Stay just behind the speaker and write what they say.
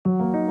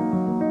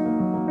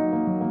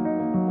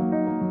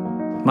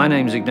My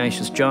name is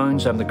Ignatius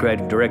Jones. I'm the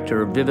creative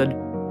director of Vivid.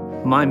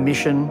 My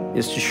mission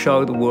is to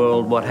show the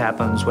world what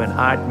happens when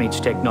art meets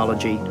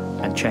technology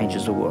and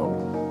changes the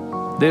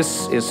world.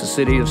 This is the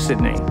city of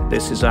Sydney.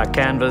 This is our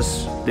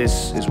canvas.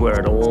 This is where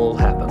it all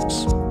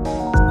happens.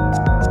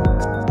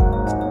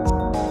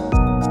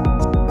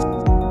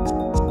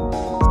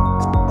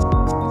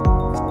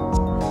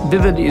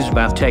 Vivid is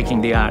about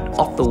taking the art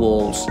off the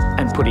walls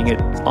and putting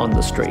it on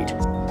the street.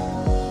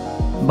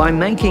 By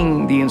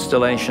making the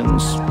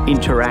installations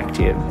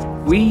interactive,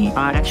 we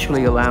are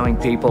actually allowing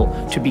people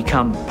to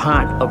become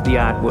part of the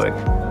artwork.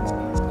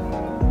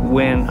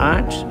 When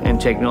art and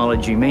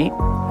technology meet,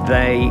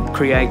 they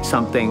create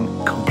something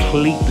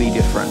completely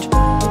different.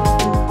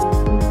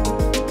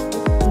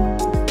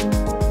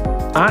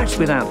 Art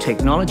without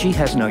technology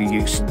has no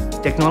use.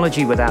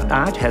 Technology without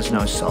art has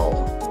no soul.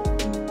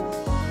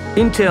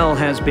 Intel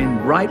has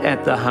been right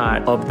at the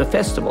heart of the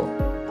festival.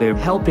 They're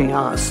helping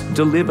us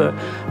deliver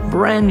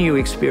brand new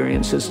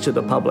experiences to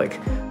the public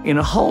in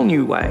a whole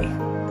new way.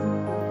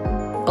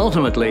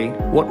 Ultimately,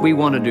 what we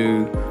want to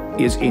do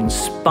is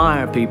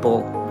inspire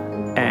people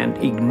and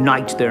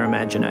ignite their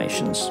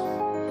imaginations.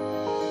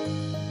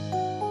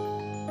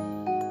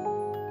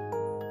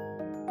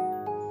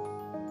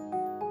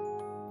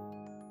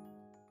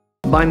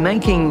 By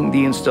making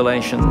the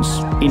installations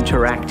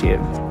interactive,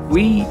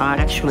 we are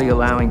actually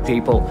allowing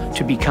people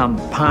to become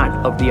part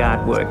of the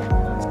artwork.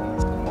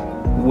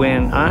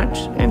 When art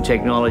and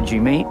technology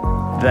meet,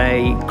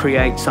 they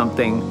create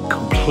something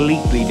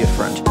completely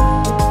different.